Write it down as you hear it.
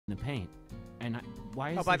the paint. And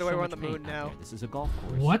why is Oh, by the way, so we're on much the moon paint out now. there? This is a golf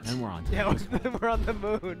course. What? And we're on to Yeah, the next one. we're on the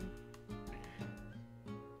moon.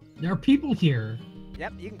 There are people here.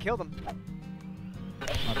 Yep, you can kill them.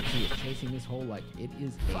 RPG is chasing this hole like it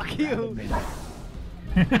is a Fuck rabid you. man.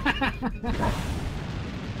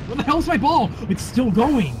 Where the hell's my ball? It's still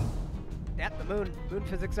going. Yep, the moon. Moon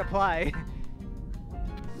physics apply.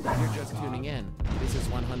 If you're just tuning in, this is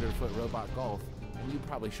 100-foot robot golf, and you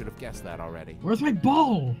probably should have guessed that already. Where's my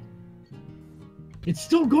ball? It's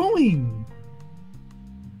still going.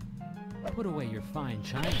 Put away your fine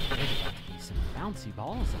china. There's about to be some bouncy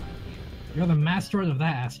balls on here. You're the master of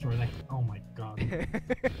that asteroid. Oh my god.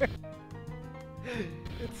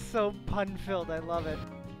 It's so pun-filled. I love it.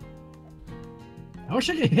 I wish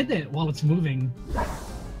I could hit it while it's moving.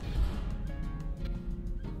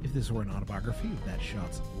 If this were an autobiography of that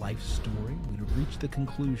shot's life story, we'd have reached the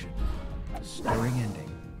conclusion. A stirring ending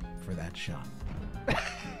for that shot.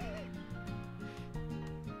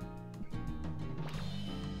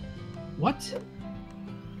 What?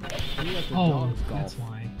 We let the Oh, dogs golf. that's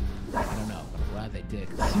why. I don't know, but I'm glad they did.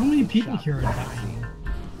 So many people Shot. here are dying.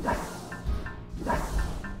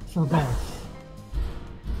 For golf.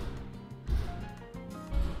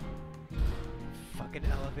 Fucking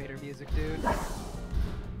elevator music, dude.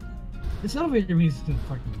 This elevator music is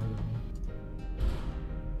fucking murder me.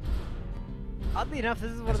 Oddly enough,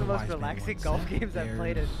 this is one of As the a most wise man relaxing once golf said, games I've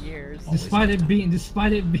played in there's years. always Despite it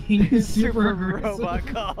being super aggressive. robot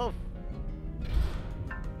golf.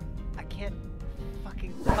 I can't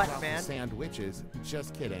fucking putt, Drop the man. sandwiches.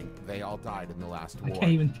 Just kidding. They all died in the last I war.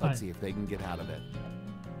 can't even putt. Let's see if they can get out of it.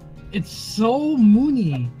 It's so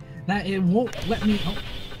moony that it won't let me. Oh,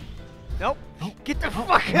 Nope. Oh, Get the oh,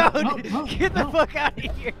 fuck oh, out! oh, oh, Get the oh. fuck out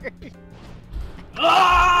of here!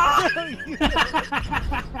 ah!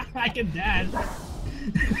 I can dash.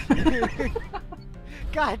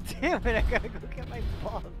 God damn it! I gotta go get my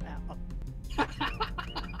ball now.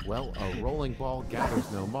 Well, a rolling ball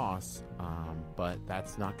gathers no moss, but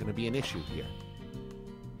that's not going to be an issue here.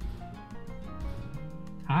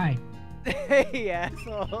 Hi. Hey,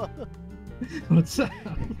 asshole. What's up?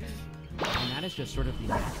 And that is just sort of the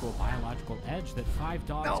natural biological edge that 5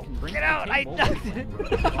 dogs No, can bring get to the out! I table ducked when it.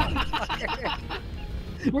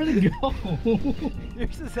 we're- Where'd it go? You're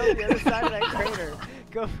just on the other side of that crater.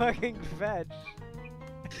 Go fucking fetch.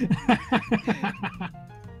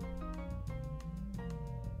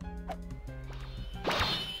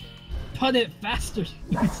 Put it faster,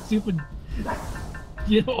 you stupid.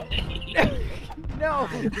 Get away. No!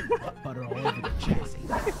 Butter all over the chassis.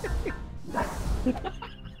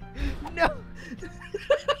 No!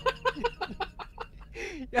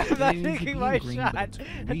 I'm not It may taking be my green, shot but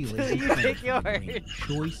it's really until you take a yours.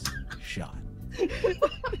 choice shot.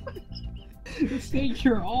 Stay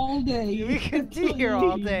here all day. We can be here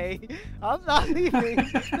all day. I'm not leaving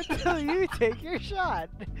until you take your shot.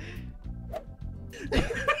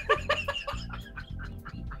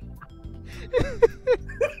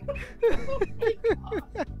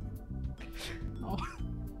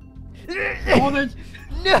 Oh, there's,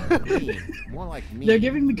 No! Me, more like me. they're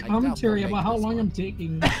giving me I doubt commentary they'll about make how this long one. I'm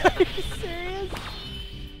taking. Are you serious?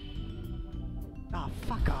 Oh,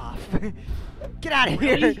 fuck off. Get out of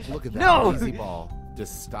here! Look at that No! easy ball,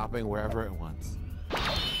 just stopping wherever it wants.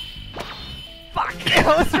 Fuck! It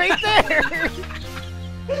was right there!